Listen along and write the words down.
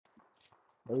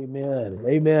Amen.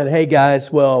 Amen. Hey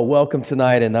guys, well, welcome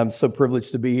tonight, and I'm so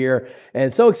privileged to be here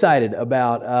and so excited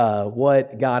about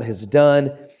what God has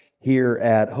done here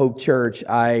at Hope Church.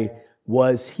 I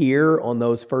was here on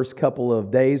those first couple of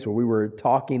days where we were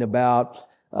talking about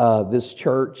this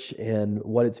church and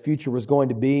what its future was going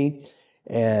to be.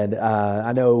 And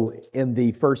I know in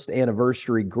the first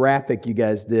anniversary graphic you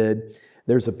guys did,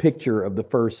 there's a picture of the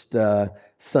first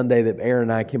Sunday that Aaron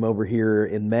and I came over here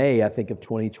in May, I think, of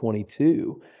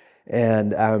 2022, and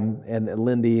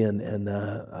Lindy and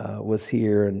was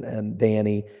here, and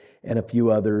Danny and a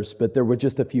few others, but there were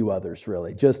just a few others,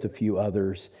 really, just a few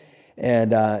others,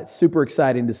 and it's super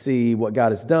exciting to see what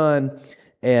God has done.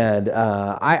 And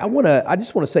I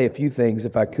just want to say a few things,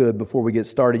 if I could, before we get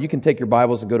started. You can take your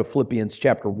Bibles and go to Philippians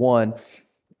chapter 1.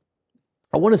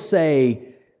 I want to say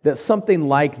that something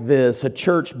like this, a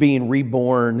church being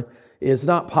reborn, is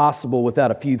not possible without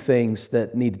a few things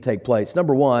that need to take place.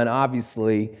 Number one,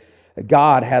 obviously,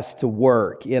 God has to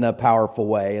work in a powerful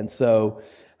way. And so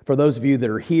for those of you that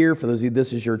are here, for those of you,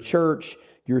 this is your church,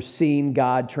 you're seeing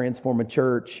God transform a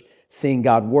church, seeing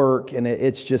God work, and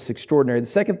it's just extraordinary. The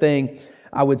second thing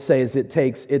I would say is it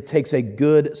takes a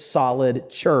good,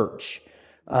 solid church.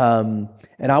 And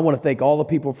I want to thank all the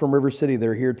people from River City that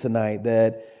are here tonight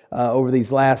that over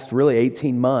these last really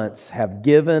 18 months have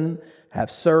given, have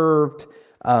served.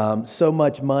 So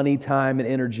much money, time, and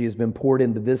energy has been poured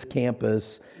into this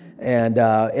campus. And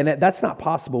that's not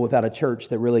possible without a church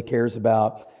that really cares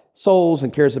about souls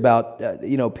and cares about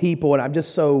people. And I'm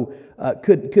just so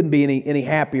couldn't be any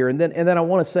happier. And then I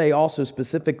want to say also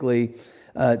specifically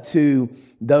to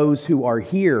those who are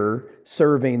here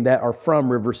serving that are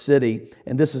from River City,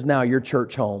 and this is now your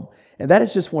church home. And that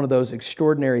is just one of those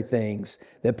extraordinary things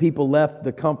that people left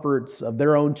the comforts of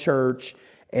their own church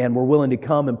and were willing to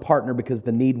come and partner because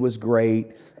the need was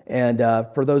great. And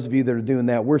for those of you that are doing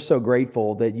that, we're so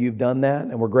grateful that you've done that,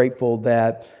 and we're grateful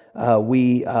that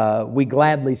we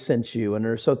gladly sent you, and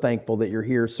are so thankful that you're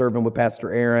here serving with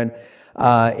Pastor Aaron.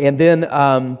 And then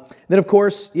of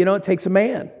course, it takes a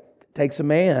man. It takes a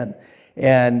man,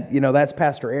 and that's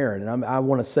Pastor Aaron. And I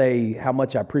want to say how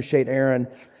much I appreciate Aaron.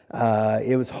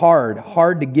 It was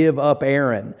hard to give up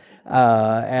Aaron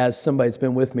as somebody that's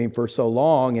been with me for so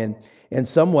long, and in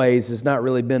some ways has not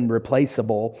really been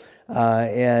replaceable.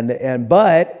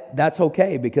 But that's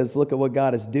okay, because look at what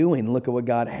God is doing. Look at what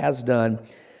God has done.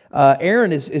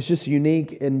 Aaron is just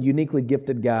unique and uniquely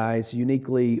gifted guy. He's a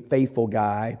uniquely faithful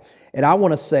guy. And I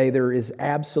want to say there is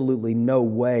absolutely no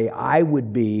way I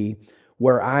would be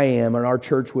where I am and our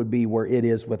church would be where it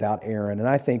is without Aaron. And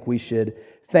I think we should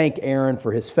thank Aaron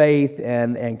for his faith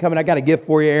and coming. I got a gift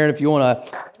for you, Aaron, if you want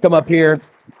to come up here.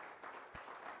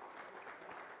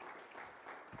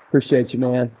 Appreciate you,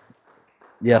 man.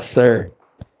 Yes, sir.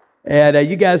 And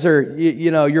you guys are,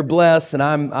 you're blessed, and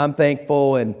I'm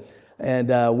thankful, and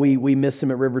we miss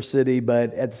him at River City,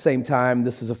 but at the same time,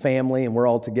 this is a family, and we're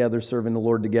all together serving the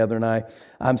Lord together, and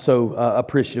I'm so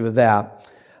appreciative of that.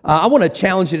 I want to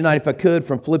challenge you tonight, if I could,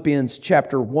 from Philippians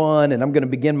chapter 1, and I'm going to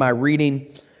begin my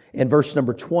reading in verse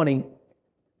number 20.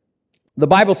 The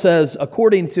Bible says,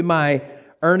 according to my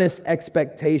earnest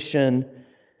expectation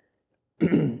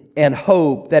and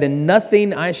hope that in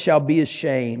nothing I shall be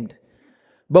ashamed,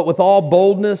 but with all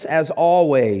boldness as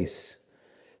always,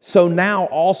 so now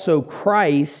also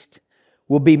Christ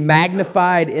will be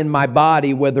magnified in my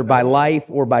body, whether by life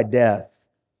or by death.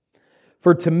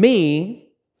 For to me,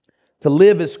 to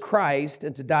live is Christ,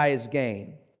 and to die is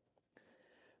gain.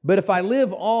 But if I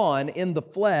live on in the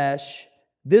flesh,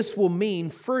 this will mean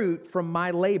fruit from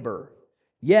my labor.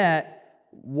 Yet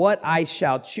what I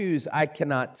shall choose, I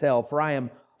cannot tell, for I am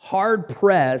hard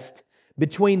pressed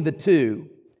between the two,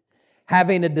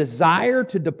 having a desire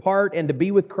to depart and to be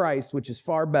with Christ, which is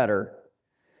far better.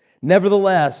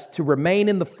 Nevertheless, to remain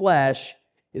in the flesh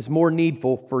is more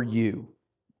needful for you.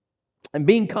 And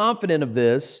being confident of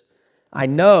this, I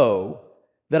know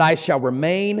that I shall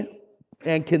remain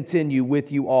and continue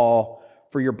with you all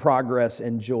for your progress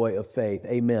and joy of faith.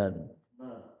 Amen.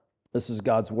 This is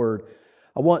God's word.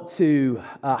 I want to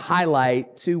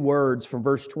highlight two words from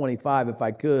verse 25, if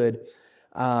I could,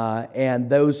 and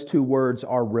those two words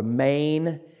are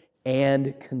remain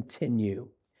and continue.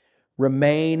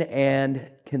 Remain and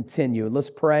continue. Let's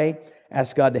pray,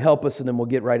 ask God to help us, and then we'll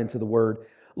get right into the word.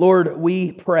 Lord,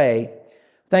 we pray,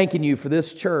 thanking you for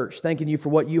this church, thanking you for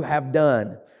what you have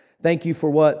done. Thank you for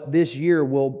what this year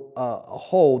will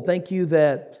hold. Thank you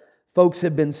that folks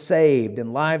have been saved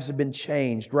and lives have been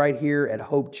changed right here at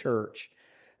Hope Church.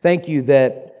 Thank you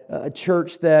that a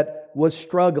church that was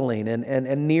struggling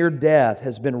and near death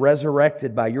has been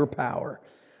resurrected by your power.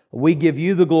 We give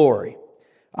you the glory.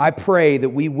 I pray that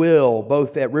we will,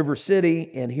 both at River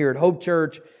City and here at Hope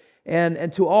Church,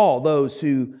 and to all those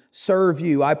who serve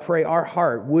you, I pray our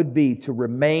heart would be to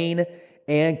remain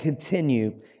and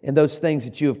continue in those things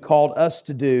that you have called us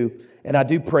to do. And I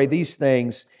do pray these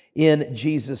things in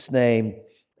Jesus' name.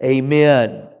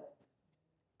 Amen.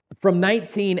 From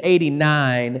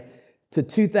 1989 to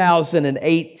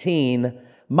 2018,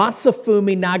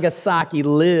 Masafumi Nagasaki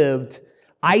lived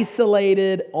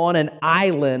isolated on an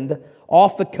island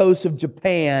off the coast of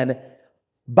Japan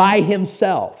by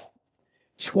himself.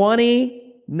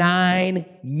 29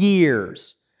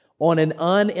 years on an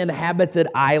uninhabited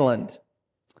island.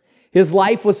 His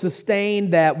life was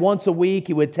sustained that once a week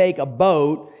he would take a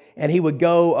boat and he would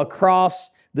go across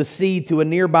the sea to a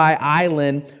nearby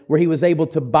island where he was able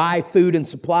to buy food and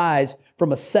supplies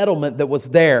from a settlement that was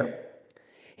there.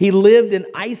 He lived in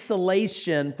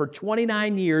isolation for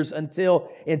 29 years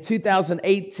until in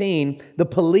 2018, the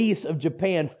police of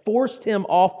Japan forced him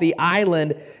off the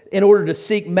island in order to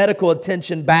seek medical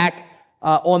attention back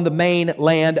on the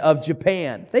mainland of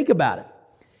Japan. Think about it.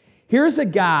 Here's a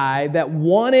guy that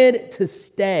wanted to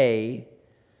stay,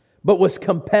 but was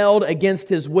compelled against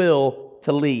his will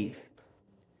to leave.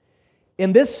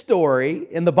 In this story,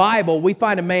 in the Bible, we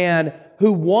find a man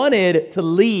who wanted to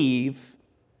leave,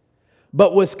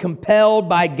 but was compelled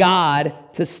by God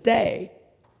to stay.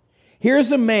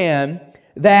 Here's a man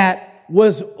that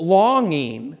was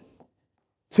longing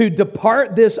to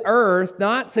depart this earth,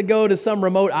 not to go to some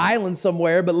remote island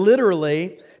somewhere, but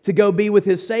literally to go be with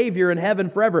his Savior in heaven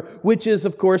forever, which is,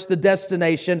 of course, the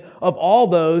destination of all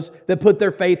those that put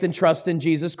their faith and trust in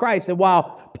Jesus Christ. And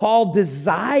while Paul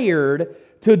desired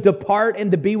to depart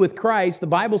and to be with Christ, the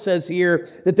Bible says here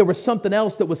that there was something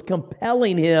else that was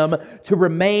compelling him to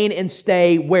remain and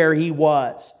stay where he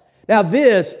was. Now,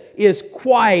 this is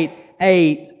quite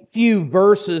a few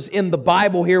verses in the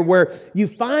Bible here where you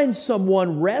find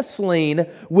someone wrestling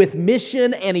with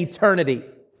mission and eternity.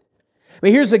 I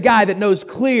mean, here's a guy that knows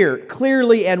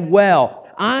clearly and well,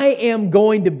 I am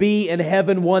going to be in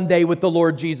heaven one day with the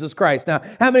Lord Jesus Christ. Now,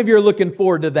 how many of you are looking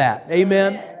forward to that?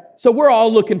 Amen? So we're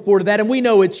all looking forward to that, and we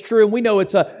know it's true, and we know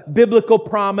it's a biblical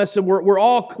promise, and we're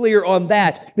all clear on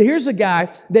that. But here's a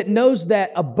guy that knows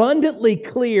that abundantly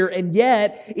clear, and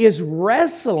yet is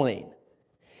wrestling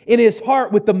in his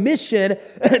heart with the mission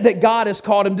that God has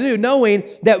called him to do, knowing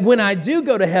that when I do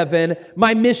go to heaven,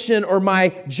 my mission or my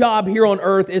job here on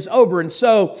earth is over. And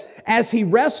so, as he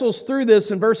wrestles through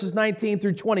this in verses 19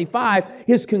 through 25,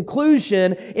 his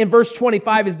conclusion in verse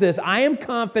 25 is this: I am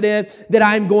confident that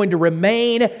I'm going to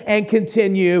remain and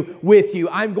continue with you.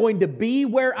 I'm going to be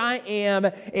where I am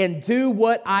and do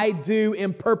what I do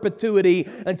in perpetuity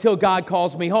until God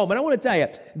calls me home. And I want to tell you,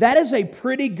 that is a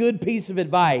pretty good piece of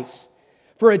advice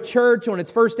for a church on its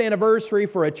first anniversary,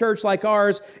 for a church like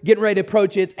ours, getting ready to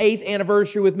approach its 8th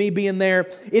anniversary with me being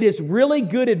there. It is really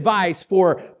good advice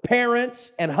for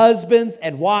parents and husbands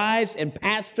and wives and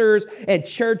pastors and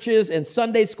churches and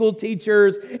Sunday school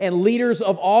teachers and leaders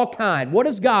of all kind. What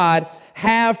does God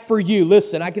have for you?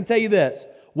 Listen, I can tell you this.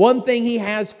 One thing He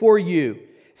has for you: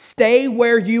 stay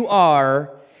where you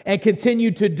are and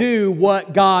continue to do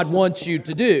what God wants you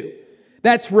to do.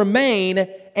 That's remain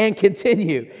and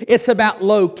continue. It's about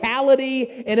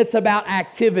locality and it's about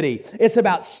activity. It's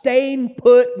about staying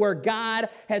put where God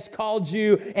has called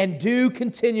you and do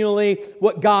continually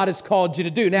what God has called you to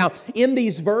do. Now, in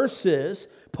these verses,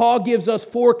 Paul gives us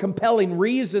 4 compelling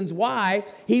reasons why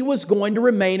he was going to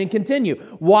remain and continue.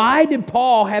 Why did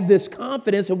Paul have this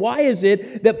confidence, and why is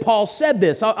it that Paul said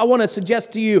this? I want to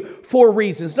suggest to you 4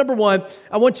 reasons. Number 1,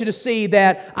 I want you to see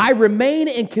that I remain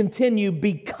and continue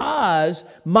because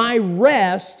my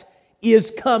rest is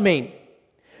coming.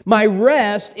 My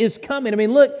rest is coming. I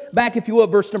mean, look back, if you will, at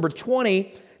verse number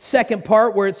 20, second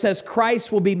part, where it says,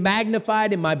 Christ will be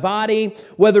magnified in my body,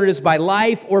 whether it is by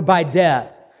life or by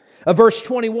death. Verse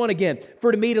 21 again,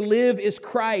 for to me to live is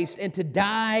Christ, and to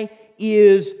die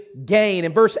is gain.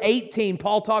 In verse 18,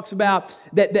 Paul talks about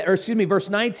verse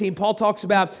 19, Paul talks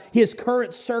about his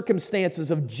current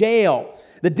circumstances of jail.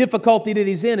 The difficulty that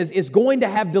he's in is going to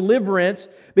have deliverance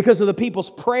because of the people's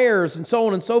prayers and so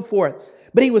on and so forth.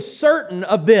 But he was certain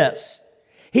of this.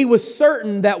 He was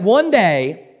certain that one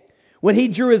day, when he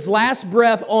drew his last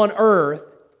breath on earth,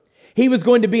 he was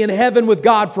going to be in heaven with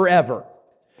God forever.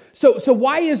 So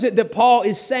why is it that Paul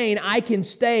is saying, I can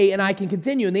stay and I can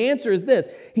continue? And the answer is this.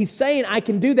 He's saying, I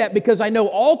can do that because I know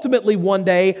ultimately one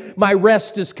day my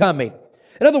rest is coming.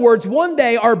 In other words, one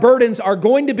day our burdens are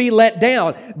going to be let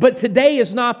down, but today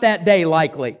is not that day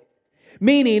likely.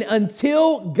 Meaning,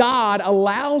 until God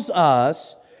allows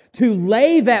us to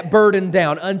lay that burden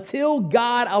down, until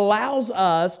God allows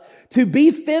us To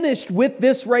be finished with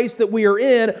this race that we are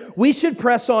in, we should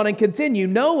press on and continue,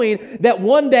 knowing that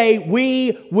one day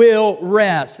we will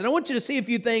rest. And I want you to see a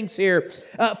few things here.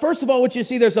 First of all, I want you to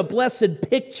see there's a blessed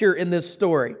picture in this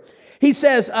story. He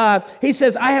says, I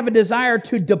have a desire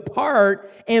to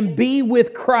depart and be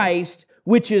with Christ,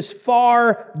 which is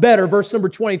far better. Verse number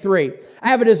 23. I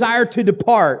have a desire to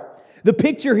depart. The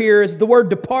picture here is the word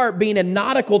depart being a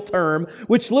nautical term,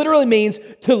 which literally means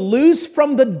to loose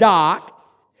from the dock,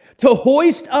 to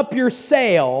hoist up your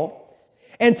sail,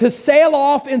 and to sail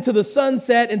off into the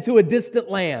sunset into a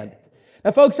distant land. Now,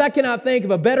 folks, I cannot think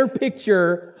of a better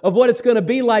picture of what it's going to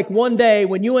be like one day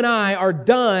when you and I are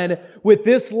done with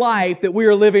this life that we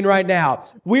are living right now.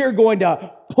 We are going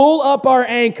to pull up our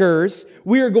anchors,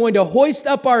 we are going to hoist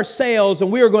up our sails, and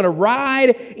we are going to ride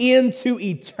into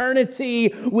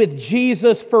eternity with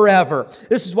Jesus forever.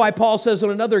 This is why Paul says on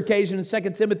another occasion in 2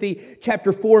 Timothy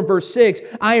chapter 4 and verse 6,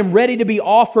 I am ready to be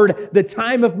offered. The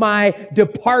time of my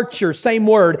departure, same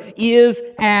word, is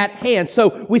at hand.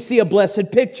 So we see a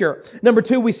blessed picture. Number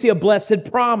two, we see a blessed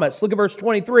promise. Look at verse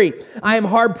 23. I am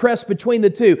hard pressed between the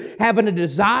two, having a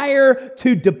desire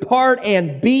to depart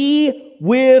and be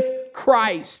with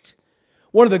Christ.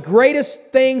 One of the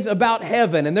greatest things about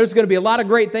heaven, and there's going to be a lot of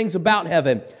great things about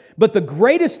heaven, but the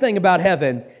greatest thing about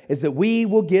heaven is that we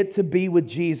will get to be with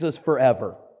Jesus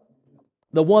forever.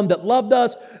 The one that loved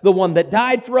us, the one that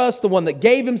died for us, the one that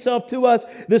gave himself to us.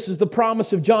 This is the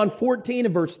promise of John 14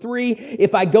 and verse 3.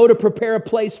 If I go to prepare a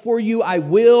place for you, I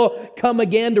will come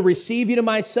again to receive you to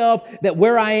myself, that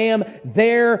where I am,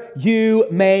 there you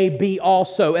may be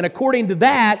also. And according to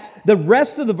that, the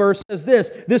rest of the verse says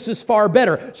this is far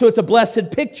better. So it's a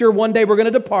blessed picture. One day we're going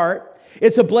to depart.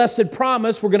 It's a blessed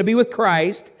promise. We're going to be with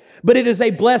Christ. But it is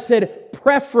a blessed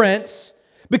preference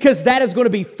because that is going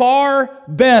to be far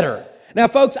better. Now,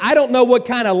 folks, I don't know what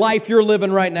kind of life you're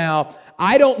living right now.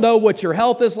 I don't know what your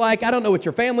health is like. I don't know what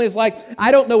your family is like.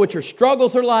 I don't know what your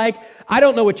struggles are like. I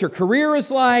don't know what your career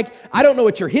is like. I don't know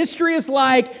what your history is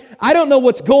like. I don't know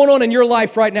what's going on in your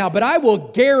life right now, but I will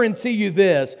guarantee you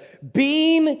this.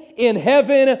 Being in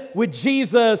heaven with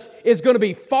Jesus is going to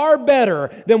be far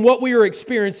better than what we are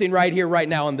experiencing right here, right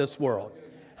now in this world.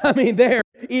 I mean, there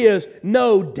is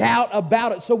no doubt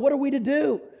about it. So what are we to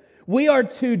do? We are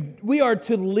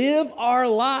to live our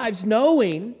lives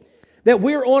knowing that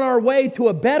we're on our way to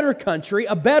a better country,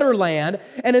 a better land,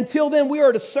 and until then we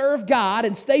are to serve God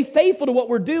and stay faithful to what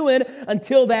we're doing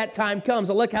until that time comes.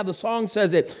 I like how the song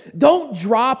says it. Don't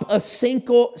drop a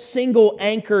single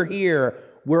anchor here.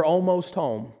 We're almost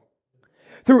home.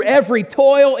 Through every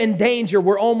toil and danger,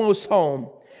 we're almost home.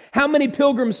 How many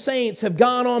pilgrim saints have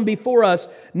gone on before us?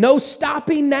 No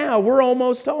stopping now. We're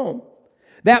almost home.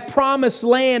 That promised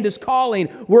land is calling.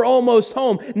 We're almost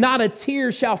home. Not a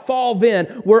tear shall fall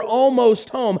then. We're almost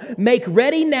home. Make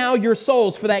ready now your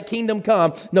souls for that kingdom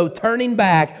come. No turning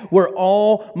back. We're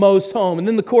almost home. And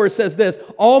then the chorus says this,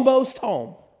 almost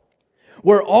home.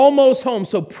 We're almost home.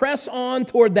 So press on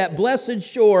toward that blessed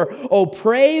shore. Oh,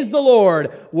 praise the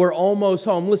Lord. We're almost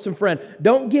home. Listen, friend,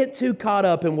 don't get too caught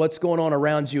up in what's going on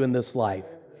around you in this life.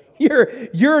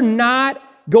 You're not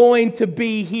going to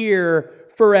be here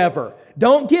forever.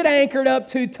 Don't get anchored up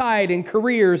too tight in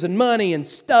careers and money and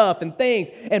stuff and things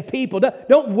and people.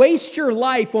 Don't waste your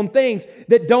life on things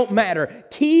that don't matter.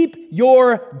 Keep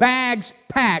your bags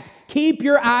packed. Keep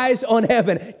your eyes on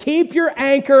heaven. Keep your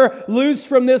anchor loose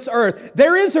from this earth.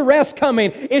 There is a rest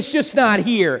coming. It's just not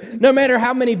here. No matter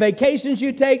how many vacations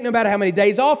you take, no matter how many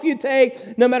days off you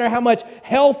take, no matter how much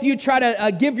health you try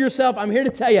to give yourself, I'm here to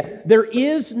tell you, there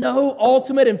is no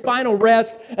ultimate and final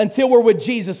rest until we're with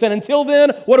Jesus. And until then,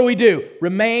 what do?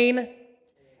 Remain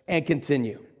and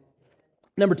continue.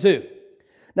 Number two.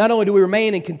 Not only do we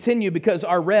remain and continue because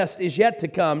our rest is yet to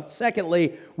come,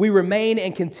 secondly, we remain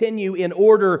and continue in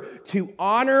order to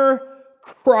honor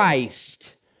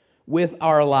Christ with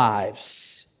our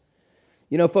lives.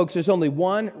 You know, folks, there's only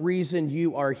one reason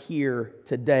you are here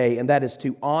today, and that is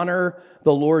to honor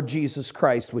the Lord Jesus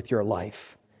Christ with your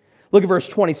life. Look at verse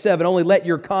 27. Only let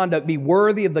your conduct be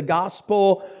worthy of the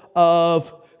gospel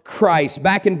of Christ.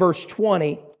 Back in verse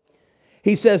 20,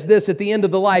 he says this at the end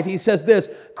of the life. He says this,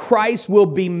 Christ will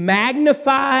be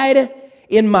magnified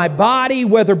in my body,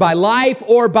 whether by life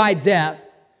or by death.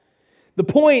 The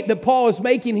point that Paul is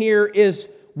making here is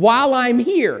while I'm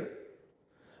here,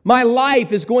 my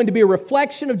life is going to be a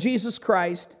reflection of Jesus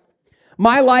Christ.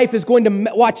 My life is going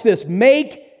to, watch this,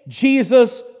 make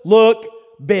Jesus look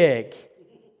big.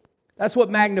 That's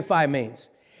what magnify means.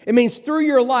 It means through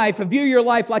your life, view your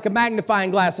life like a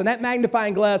magnifying glass, and that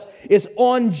magnifying glass is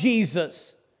on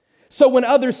Jesus. So when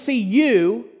others see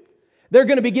you, they're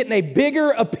going to be getting a bigger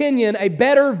opinion, a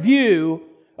better view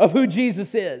of who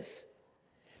Jesus is.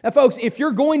 Now, folks, if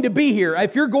you're going to be here,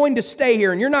 if you're going to stay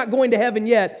here, and you're not going to heaven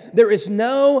yet, there is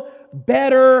no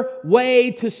better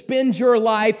way to spend your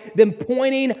life than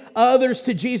pointing others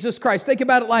to Jesus Christ. Think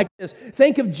about it like this.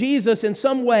 Think of Jesus in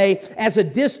some way as a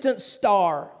distant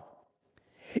star.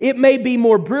 It may be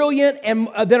more brilliant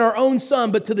than our own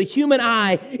sun, but to the human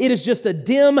eye, it is just a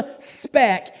dim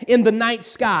speck in the night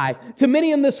sky. To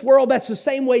many in this world, that's the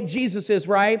same way Jesus is,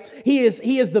 right? He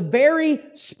is the very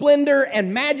splendor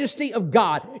and majesty of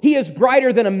God. He is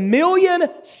brighter than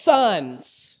 1,000,000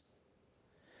 suns.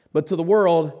 But to the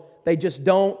world, they just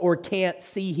don't or can't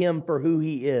see Him for who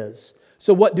He is.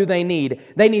 So what do they need?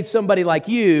 They need somebody like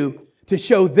you to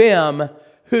show them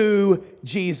who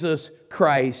Jesus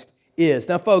Christ is.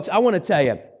 Now, folks, I want to tell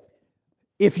you,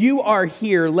 if you are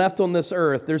here left on this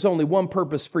earth, there's only one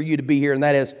purpose for you to be here, and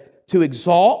that is to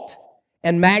exalt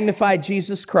and magnify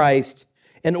Jesus Christ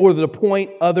in order to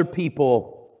point other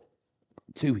people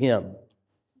to Him.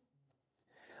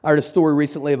 I heard a story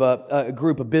recently of a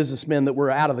group of businessmen that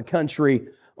were out of the country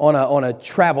on a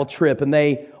travel trip, and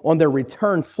on their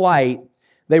return flight,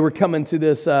 they were coming to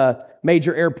this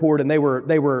major airport, and they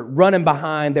were running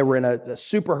behind. They were in a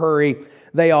super hurry.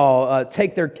 They all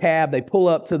take their cab. They pull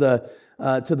up to the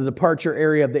departure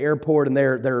area of the airport, and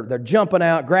they're jumping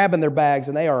out, grabbing their bags,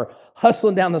 and they are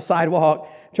hustling down the sidewalk,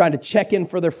 trying to check in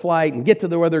for their flight and get to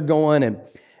where they're going.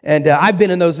 And I've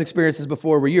been in those experiences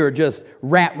before where you're just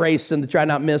rat racing to try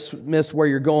not miss where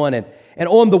you're going. And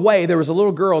on the way, there was a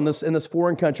little girl in this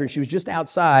foreign country. She was just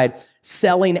outside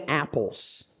selling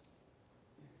apples.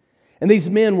 And these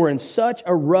men were in such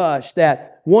a rush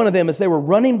that one of them, as they were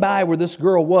running by where this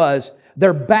girl was,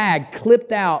 their bag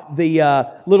clipped out the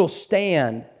little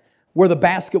stand where the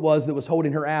basket was that was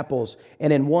holding her apples.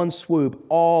 And in one swoop,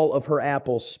 all of her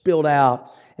apples spilled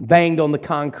out and banged on the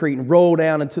concrete and rolled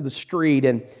down into the street.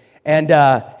 And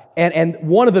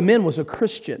one of the men was a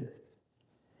Christian.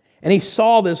 And he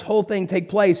saw this whole thing take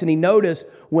place, and he noticed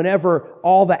whenever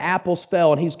all the apples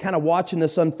fell, and he's kind of watching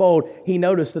this unfold, he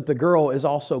noticed that the girl is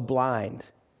also blind.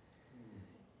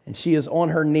 And she is on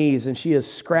her knees, and she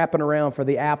is scrapping around for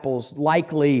the apples.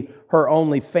 Likely her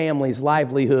only family's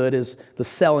livelihood is the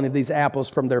selling of these apples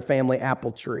from their family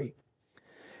apple tree.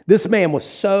 This man was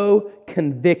so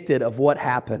convicted of what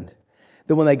happened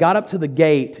that when they got up to the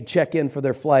gate to check in for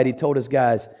their flight, he told his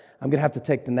guys, "I'm going to have to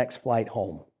take the next flight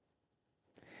home."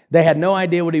 They had no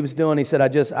idea what he was doing. He said,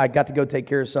 I got to go take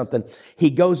care of something. He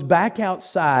goes back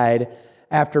outside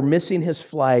after missing his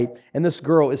flight, and this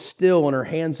girl is still on her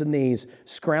hands and knees,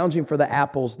 scrounging for the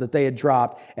apples that they had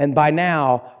dropped. And by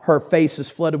now, her face is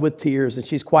flooded with tears, and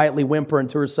she's quietly whimpering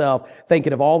to herself,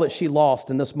 thinking of all that she lost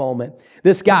in this moment.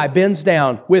 This guy bends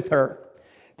down with her,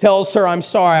 tells her, "I'm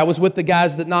sorry, I was with the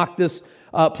guys that knocked this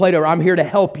plate over. I'm here to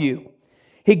help you."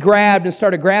 He grabbed and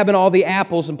started grabbing all the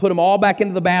apples and put them all back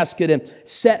into the basket and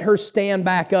set her stand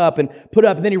back up and put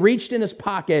up. And then he reached in his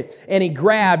pocket and he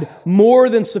grabbed more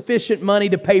than sufficient money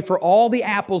to pay for all the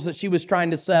apples that she was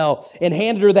trying to sell and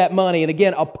handed her that money. And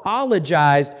again,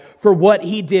 apologized for what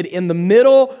he did. In the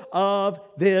middle of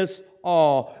this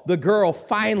all, the girl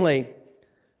finally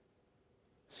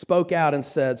spoke out and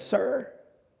said, "Sir,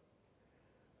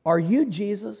 are you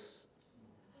Jesus?"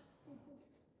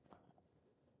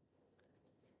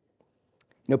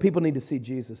 You know, people need to see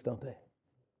Jesus, don't they?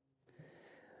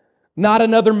 Not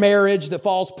another marriage that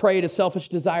falls prey to selfish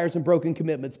desires and broken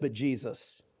commitments, but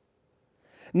Jesus.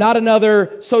 Not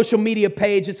another social media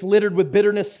page that's littered with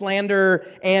bitterness, slander,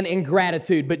 and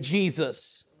ingratitude, but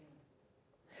Jesus.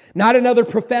 Not another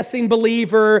professing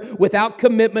believer without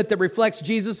commitment that reflects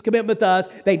Jesus' commitment to us.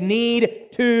 They need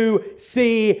to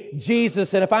see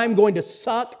Jesus. And if I'm going to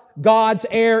suck God's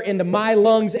air into my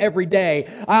lungs every day,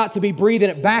 I ought to be breathing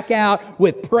it back out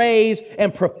with praise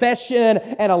and profession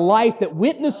and a life that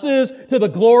witnesses to the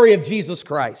glory of Jesus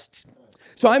Christ.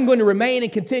 So I'm going to remain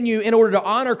and continue in order to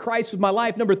honor Christ with my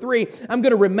life. Number 3, I'm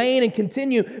going to remain and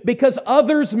continue because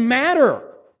others matter.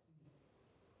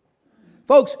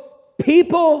 Folks,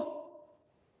 people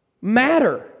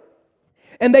matter.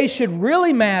 And they should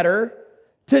really matter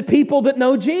to people that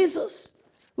know Jesus.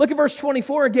 Look at verse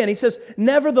 24 again. He says,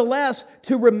 "Nevertheless,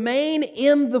 to remain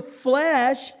in the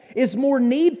flesh is more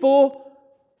needful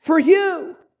for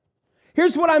you."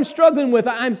 Here's what I'm struggling with.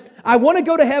 I want to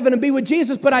go to heaven and be with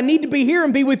Jesus, but I need to be here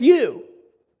and be with you.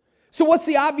 So what's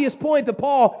the obvious point that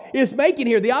Paul is making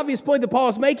here? The obvious point that Paul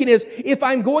is making is, if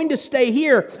I'm going to stay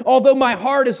here, although my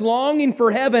heart is longing for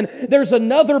heaven, there's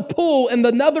another pull, and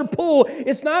another pull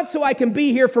is not so I can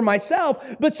be here for myself,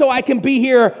 but so I can be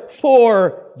here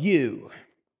for you.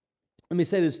 Let me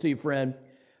say this to you, friend.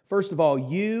 First of all,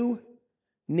 you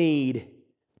need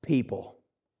people.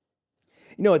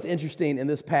 You know, it's interesting in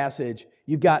this passage,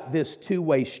 you've got this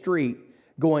two-way street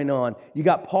going on. You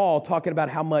got Paul talking about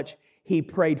how much he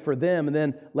prayed for them, and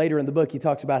then later in the book, he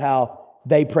talks about how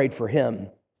they prayed for him.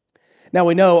 Now,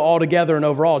 we know altogether and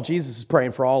overall, Jesus is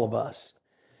praying for all of us.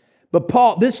 But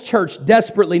Paul, this church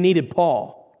desperately needed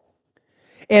Paul.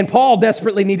 And Paul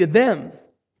desperately needed them.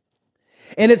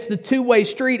 And it's the two-way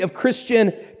street of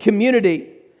Christian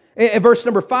community. In verse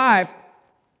number 5,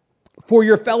 for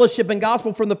your fellowship and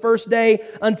gospel from the first day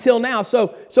until now.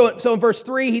 So in verse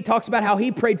 3, he talks about how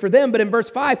he prayed for them. But in verse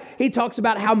 5, he talks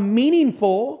about how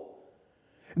meaningful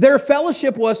their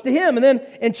fellowship was to him. And then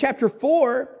in chapter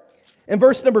 4, in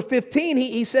verse number 15,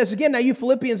 he says again, now you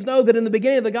Philippians know that in the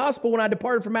beginning of the gospel, when I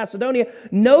departed from Macedonia,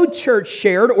 no church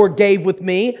shared or gave with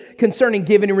me concerning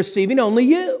giving and receiving, only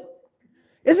you.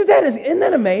 Isn't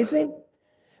that amazing?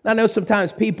 I know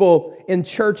sometimes people in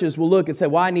churches will look and say,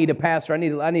 well, I need a pastor. I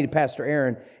need a Pastor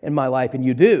Aaron in my life, and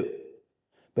you do.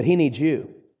 But he needs you.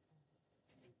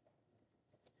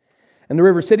 And the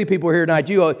River City people here tonight,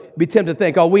 you be tempted to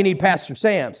think, oh, we need Pastor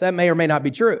Sam's. That may or may not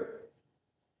be true.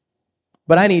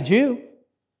 But I need you.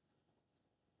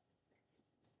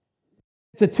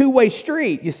 It's a two-way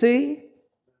street, you see?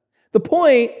 The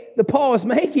point that Paul is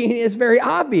making is very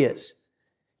obvious.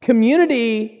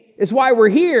 Community is why we're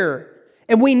here.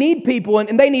 And we need people,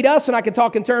 and they need us, and I can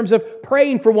talk in terms of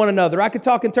praying for one another. I could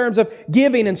talk in terms of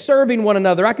giving and serving one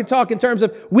another. I could talk in terms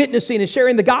of witnessing and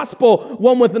sharing the gospel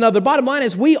one with another. Bottom line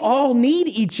is we all need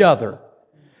each other.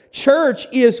 Church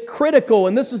is critical,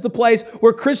 and this is the place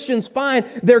where Christians find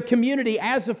their community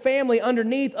as a family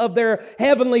underneath of their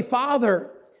Heavenly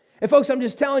Father. And folks, I'm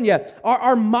just telling you,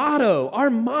 our motto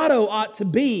ought to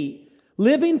be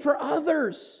living for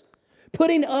others.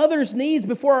 Putting others' needs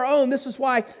before our own. This is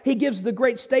why he gives the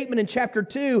great statement in chapter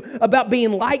 2 about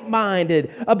being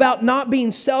like-minded, about not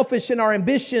being selfish in our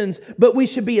ambitions, but we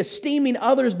should be esteeming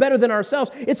others better than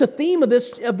ourselves. It's a theme of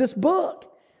this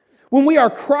book. When we are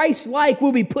Christ-like,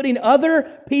 we'll be putting other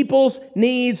people's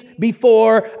needs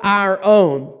before our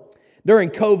own. During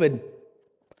COVID,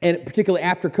 and particularly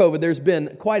after COVID, there's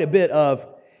been quite a bit of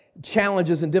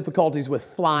challenges and difficulties with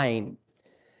flying.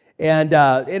 And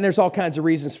there's all kinds of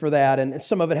reasons for that. And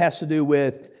some of it has to do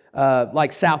with,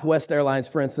 like Southwest Airlines,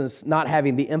 for instance, not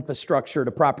having the infrastructure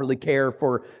to properly care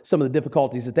for some of the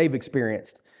difficulties that they've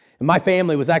experienced. And my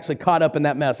family was actually caught up in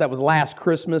that mess. That was last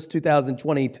Christmas,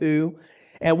 2022.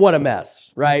 And what a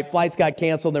mess, right? Flights got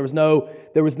canceled. There was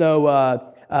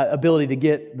no ability to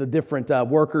get the different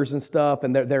workers and stuff,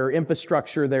 and their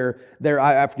infrastructure,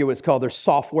 I forget what it's called, their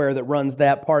software that runs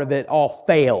that part of it all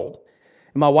failed.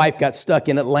 And my wife got stuck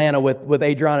in Atlanta with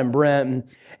Adrian and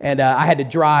Brent, and I had to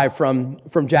drive from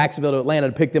Jacksonville to Atlanta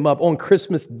to pick them up on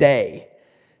Christmas Day.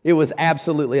 It was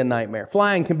absolutely a nightmare.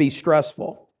 Flying can be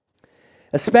stressful,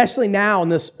 especially now in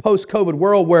this post-COVID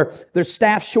world where there's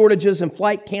staff shortages and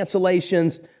flight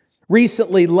cancellations.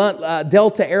 Recently,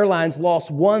 Delta Airlines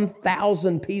lost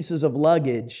 1,000 pieces of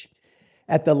luggage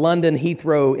at the London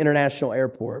Heathrow International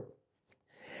Airport.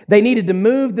 They needed to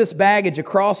move this baggage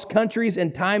across countries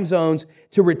and time zones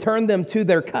to return them to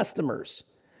their customers.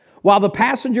 While the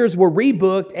passengers were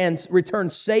rebooked and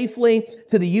returned safely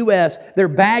to the U.S., their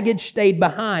baggage stayed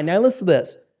behind. Now listen to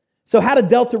this. So how did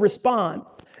Delta respond?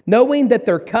 Knowing that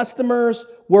their customers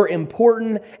were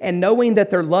important and knowing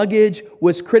that their luggage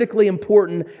was critically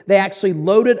important, they actually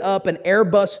loaded up an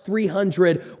Airbus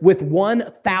 300 with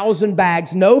 1,000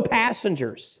 bags, no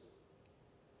passengers.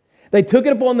 They took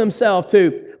it upon themselves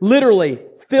to literally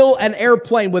fill an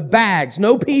airplane with bags,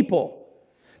 no people,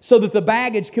 so that the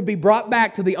baggage could be brought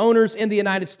back to the owners in the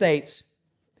United States.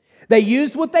 They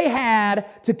used what they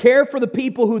had to care for the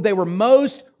people who they were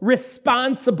most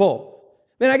responsible.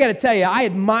 Man, I got to tell you, I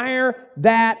admire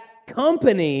that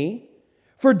company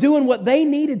for doing what they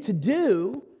needed to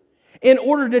do in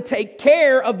order to take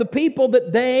care of the people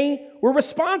that they were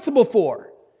responsible for.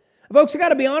 Folks, I got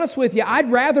to be honest with you. I'd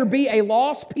rather be a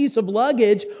lost piece of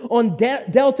luggage on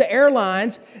Delta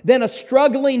Airlines than a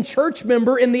struggling church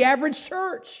member in the average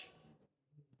church.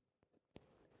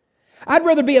 I'd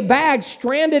rather be a bag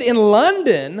stranded in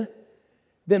London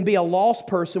than be a lost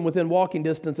person within walking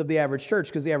distance of the average church,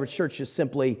 because the average church just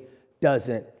simply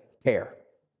doesn't care.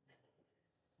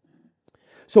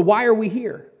 So why are we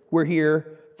here? We're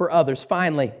here for others.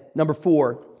 Finally, number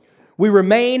 4, we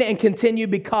remain and continue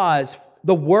because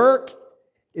the work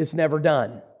is never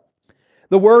done.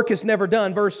 The work is never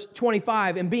done. Verse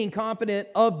 25, and being confident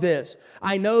of this,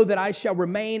 I know that I shall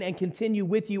remain and continue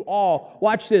with you all.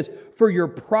 Watch this. For your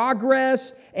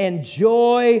progress and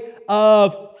joy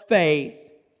of faith.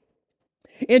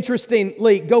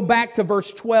 Interestingly, go back to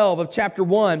verse 12 of chapter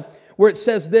 1, where it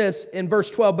says this in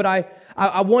verse 12, but I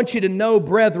I want you to know,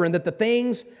 brethren, that the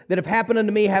things that have happened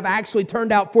unto me have actually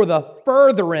turned out for the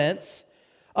furtherance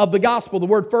of the gospel. The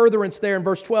word furtherance there in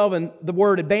verse 12 and the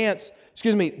word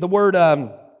the word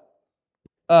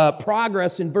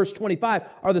progress in verse 25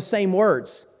 are the same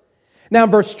words. Now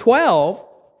in verse 12,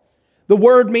 the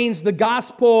word means the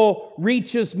gospel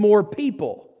reaches more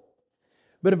people.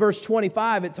 But in verse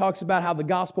 25, it talks about how the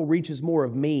gospel reaches more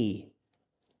of me.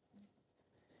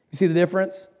 You see the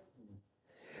difference?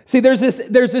 See, there's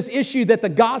this issue that the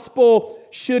gospel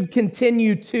should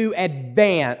continue to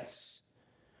advance.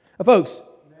 Now, folks,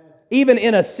 even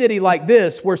in a city like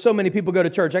this where so many people go to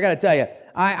church, I got to tell you,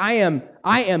 I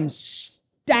am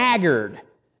staggered.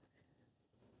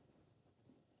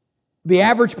 The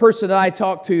average person that I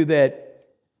talk to that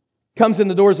comes in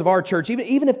the doors of our church,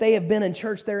 even if they have been in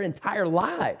church their entire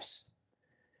lives,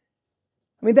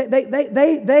 I mean,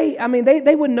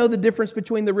 they wouldn't know the difference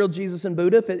between the real Jesus and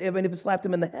Buddha if it slapped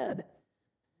him in the head.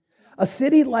 A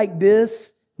city like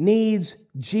this needs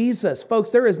Jesus.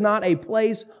 Folks, there is not a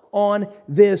place on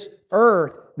this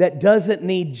earth that doesn't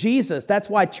need Jesus. That's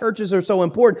why churches are so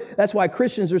important. That's why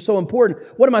Christians are so important.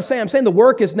 What am I saying? I'm saying the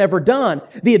work is never done.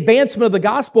 The advancement of the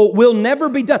gospel will never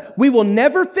be done. We will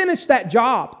never finish that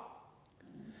job.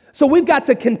 So we've got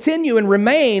to continue and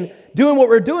remain doing what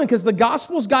we're doing because the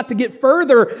gospel's got to get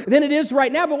further than it is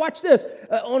right now. But watch this.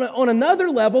 On another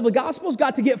level, the gospel's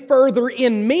got to get further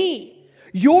in me.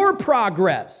 Your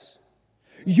progress.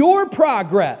 Your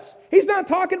progress. He's not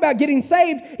talking about getting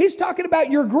saved. He's talking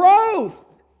about your growth.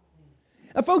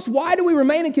 Now, folks, why do we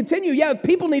remain and continue? Yeah,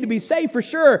 people need to be saved for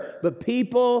sure, but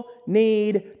people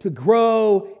need to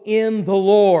grow in the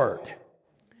Lord.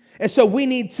 And so we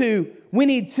need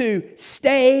to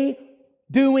stay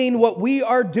doing what we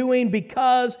are doing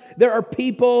because there are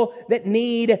people that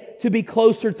need to be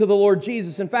closer to the Lord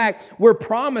Jesus. In fact, we're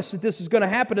promised that this is going to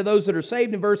happen to those that are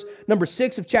saved in verse number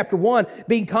 6 of chapter 1,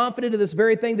 being confident of this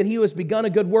very thing, that he who has begun a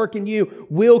good work in you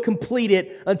will complete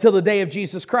it until the day of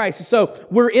Jesus Christ. So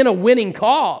we're in a winning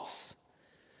cause.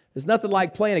 There's nothing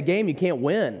like playing a game you can't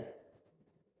win.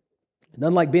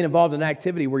 Nothing like being involved in an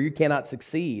activity where you cannot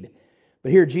succeed.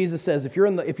 But here Jesus says, if you're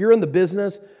in the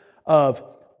business of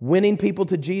winning people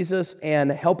to Jesus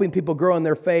and helping people grow in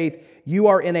their faith,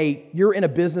 you're in a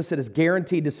business that is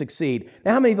guaranteed to succeed.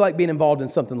 Now, how many of you like being involved in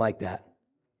something like that?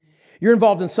 You're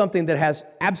involved in something that has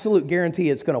absolute guarantee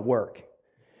it's going to work.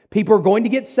 People are going to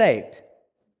get saved.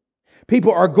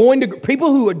 People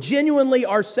who genuinely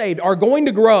are saved are going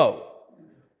to grow.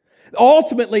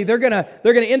 Ultimately, they're going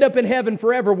to end up in heaven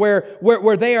forever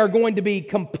where they are going to be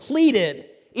completed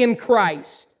in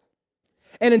Christ.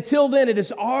 And until then, it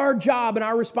is our job and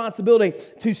our responsibility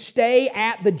to stay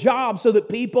at the job so that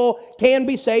people can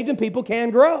be saved and people can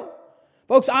grow.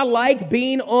 Folks, I like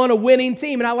being on a winning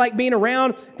team, and I like being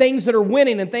around things that are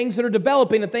winning and things that are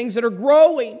developing and things that are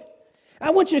growing. I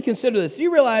want you to consider this. Do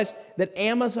you realize that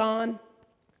Amazon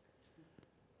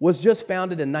was just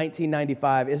founded in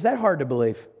 1995? Is that hard to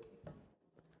believe?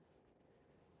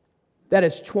 That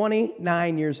is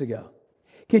 29 years ago.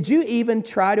 Could you even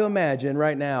try to imagine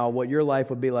right now what your life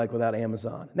would be like without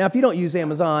Amazon? Now, if you don't use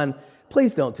Amazon,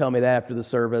 please don't tell me that after the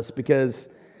service, because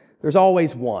there's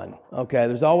always one, okay?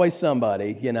 There's always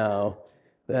somebody, that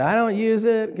I don't use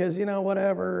it because,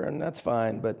 whatever, and that's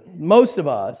fine. But most of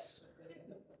us,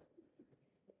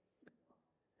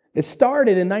 it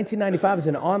started in 1995 as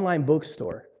an online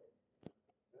bookstore.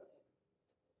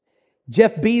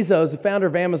 Jeff Bezos, the founder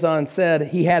of Amazon, said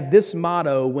he had this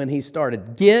motto when he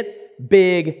started: get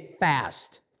big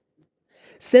fast.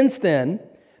 Since then,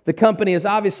 the company has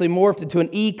obviously morphed into an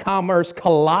e-commerce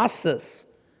colossus,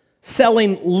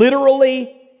 selling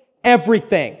literally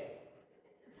everything.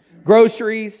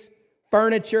 Groceries,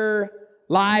 furniture,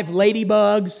 live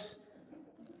ladybugs.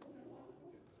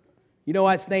 You know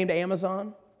why it's named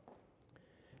Amazon?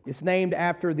 It's named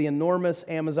after the enormous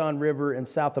Amazon River in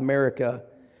South America,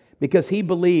 because he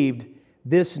believed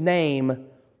this name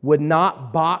would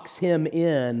not box him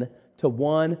in to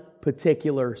one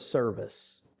particular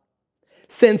service.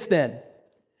 Since then,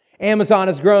 Amazon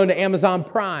has grown to Amazon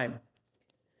Prime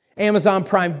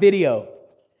Video,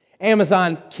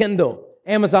 Amazon Kindle,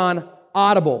 Amazon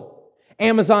Audible,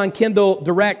 Amazon Kindle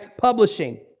Direct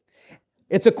Publishing.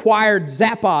 It's acquired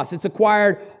Zappos, it's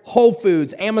acquired Whole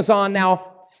Foods, Amazon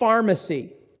Now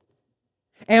Pharmacy,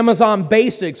 Amazon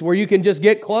Basics, where you can just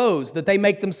get clothes that they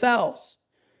make themselves,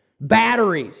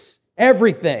 batteries,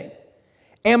 everything.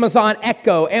 Amazon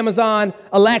Echo, Amazon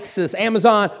Alexis,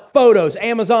 Amazon Photos,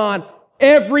 Amazon,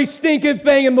 every stinking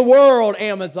thing in the world,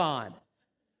 Amazon.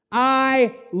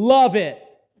 I love it.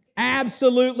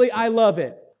 Absolutely, I love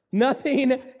it.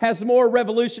 Nothing has more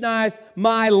revolutionized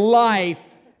my life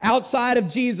outside of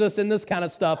Jesus and this kind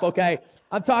of stuff, okay?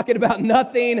 I'm talking about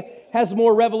nothing has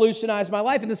more revolutionized my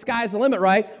life, and the sky's the limit,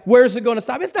 right? Where's it going to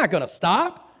stop? It's not going to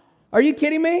stop. Are you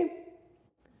kidding me?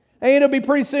 Hey, it'll be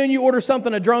pretty soon you order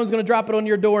something, a drone's going to drop it on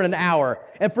your door in an hour.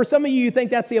 And for some of you, you think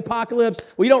that's the apocalypse.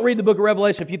 Well, you don't read the book of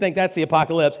Revelation if you think that's the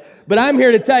apocalypse. But I'm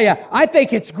here to tell you, I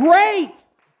think it's great.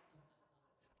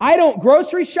 I don't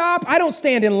grocery shop. I don't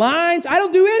stand in lines. I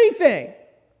don't do anything.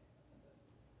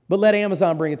 But let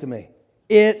Amazon bring it to me.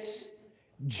 It's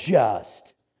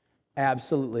just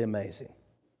absolutely amazing.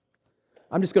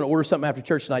 I'm just going to order something after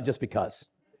church tonight just because.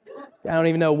 I don't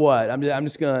even know what. I'm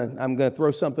going to throw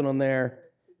something on there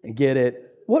and get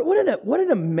it. What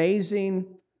an amazing,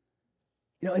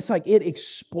 it's like it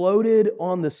exploded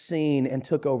on the scene and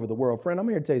took over the world. Friend, I'm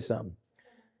here to tell you something.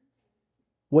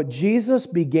 What Jesus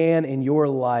began in your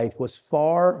life was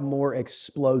far more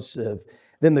explosive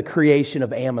than the creation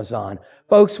of Amazon.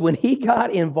 Folks, when He got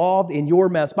involved in your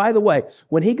mess, by the way,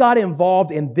 when He got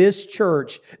involved in this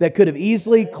church that could have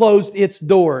easily closed its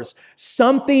doors,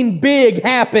 something big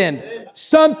happened.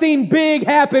 Something big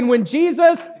happened when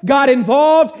Jesus got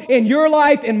involved in your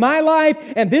life, in my life,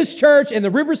 and this church, and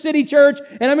the River City Church.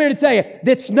 And I'm here to tell you,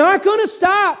 that's not going to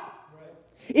stop.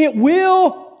 It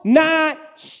will not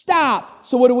stop.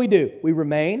 So what do? We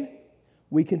remain,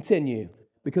 we continue,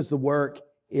 because the work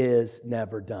is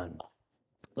never done.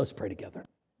 Let's pray together.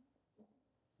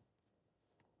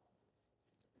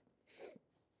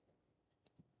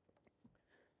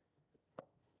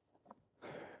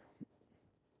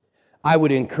 I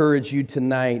would encourage you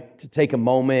tonight to take a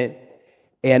moment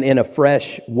and in a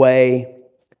fresh way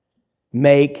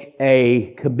make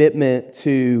a commitment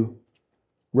to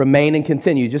remain and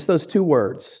continue. Just those two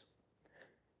words.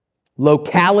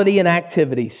 Locality and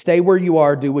activity. Stay where you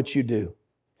are, do what you do.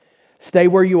 Stay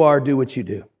where you are, do what you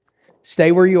do.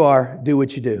 Stay where you are, do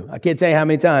what you do. I can't tell you how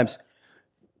many times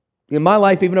in my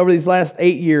life, even over these last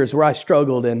 8 years, where I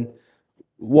struggled and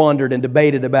wandered and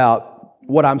debated about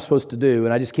what I'm supposed to do,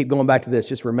 and I just keep going back to this,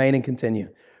 just remain and continue.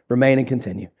 Remain and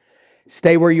continue.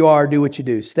 Stay where you are, do what you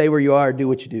do. Stay where you are, do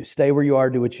what you do. Stay where you are,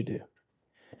 do what you do.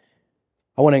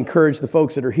 I want to encourage the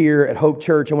folks that are here at Hope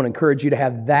Church, I want to encourage you to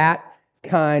have that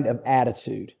kind of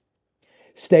attitude.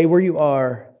 Stay where you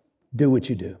are, do what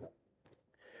you do.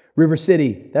 River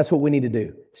City, that's what we need to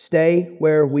do. Stay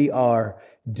where we are.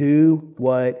 Do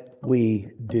what we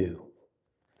do.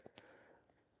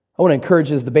 I want to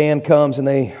encourage as the band comes and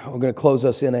they are going to close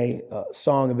us in a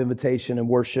song of invitation and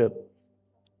worship.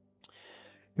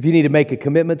 If you need to make a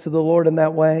commitment to the Lord in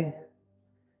that way,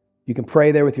 you can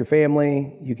pray there with your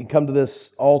family. You can come to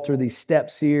this altar, these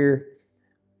steps here.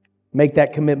 Make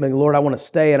that commitment. Lord, I want to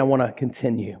stay and I want to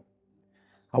continue.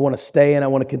 I want to stay and I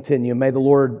want to continue. May the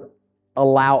Lord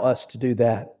allow us to do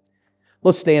that.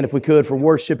 Let's stand, if we could, for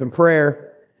worship and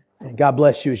prayer. And God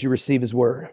bless you as you receive His word.